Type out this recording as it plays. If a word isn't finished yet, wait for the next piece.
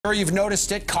Sure, you've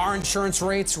noticed it, car insurance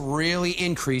rates really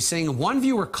increasing. One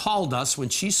viewer called us when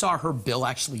she saw her bill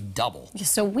actually double.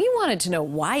 So we wanted to know,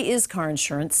 why is car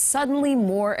insurance suddenly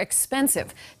more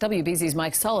expensive? WBZ's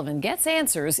Mike Sullivan gets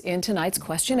answers in tonight's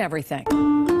Question Everything.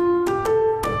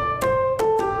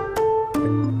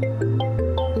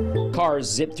 Cars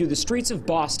zip through the streets of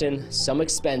Boston, some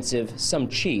expensive, some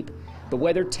cheap. But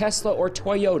whether Tesla or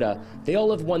Toyota, they all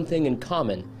have one thing in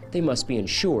common: they must be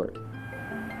insured.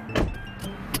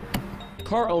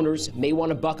 Car owners may want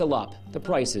to buckle up. The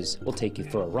prices will take you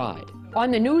for a ride.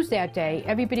 On the news that day,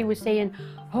 everybody was saying,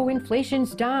 oh,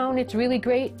 inflation's down, it's really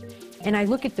great. And I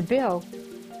look at the bill,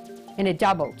 and it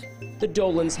doubled. The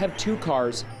Dolans have two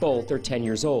cars, both are 10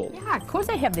 years old. Yeah, of course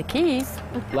I have the keys.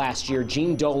 Last year,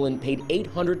 Jean Dolan paid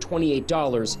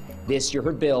 $828. This year,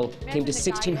 her bill came to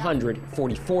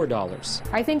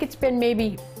 $1,644. I think it's been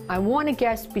maybe, I want to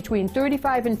guess, between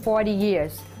 35 and 40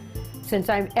 years since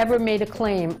I've ever made a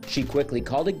claim. She quickly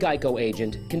called a Geico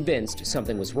agent, convinced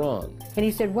something was wrong. And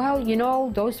he said, well, you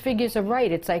know, those figures are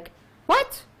right. It's like,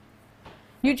 what?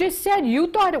 You just said you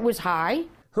thought it was high.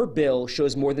 Her bill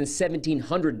shows more than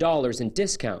 $1,700 in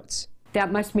discounts.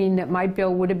 That must mean that my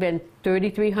bill would have been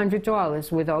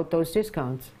 $3,300 without those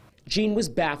discounts. Jean was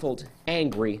baffled,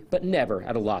 angry, but never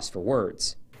at a loss for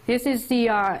words. This is the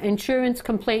insurance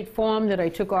complaint form that I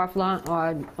took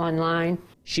online.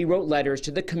 She wrote letters to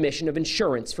the Commission of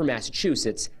Insurance for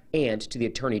Massachusetts and to the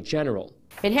Attorney General.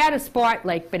 It had a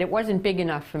spotlight, but it wasn't big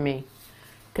enough for me,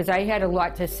 because I had a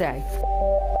lot to say.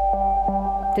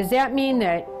 Does that mean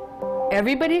that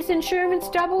everybody's insurance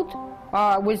doubled?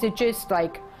 Or was it just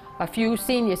like a few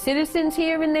senior citizens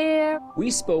here and there? We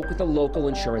spoke with a local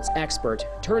insurance expert.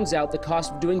 Turns out the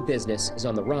cost of doing business is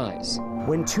on the rise.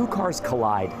 When two cars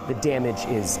collide, the damage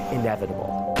is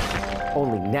inevitable.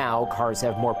 Only now, cars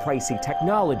have more pricey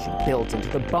technology built into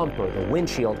the bumper, the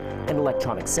windshield, and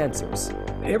electronic sensors.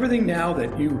 Everything now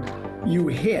that you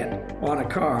hit on a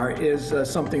car is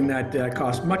something that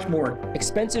costs much more.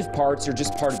 Expensive parts are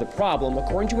just part of the problem,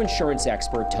 according to insurance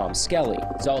expert Tom Skelly.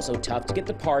 It's also tough to get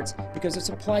the parts because of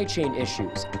supply chain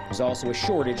issues. There's also a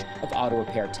shortage of auto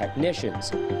repair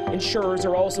technicians. Insurers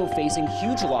are also facing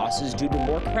huge losses due to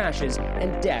more crashes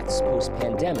and deaths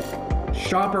post-pandemic.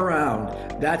 Shop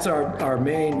around. That's our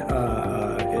main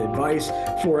advice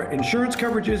for insurance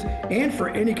coverages and for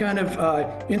any kind of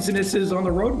incidences on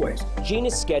the roadways. Jean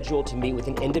is scheduled to meet with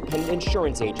an independent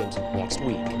insurance agent next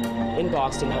week. In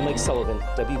Boston, I'm Mike Sullivan,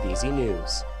 WBZ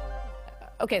News.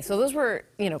 Okay, so those were,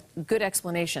 good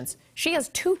explanations. She has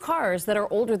two cars that are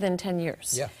older than 10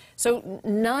 years. Yeah. So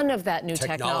none of that new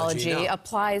technology no.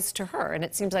 applies to her, and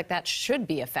it seems like that should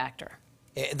be a factor.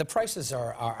 The prices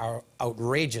are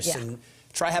outrageous, Yeah. and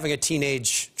try having a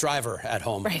teenage driver at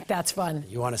home. Right, that's fun.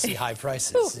 You want to see high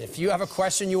prices. If you have a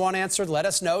question you want answered, let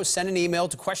us know. Send an email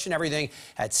to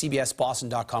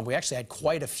questioneverything@cbsboston.com. We actually had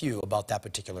quite a few about that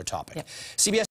particular topic. Yep. CBS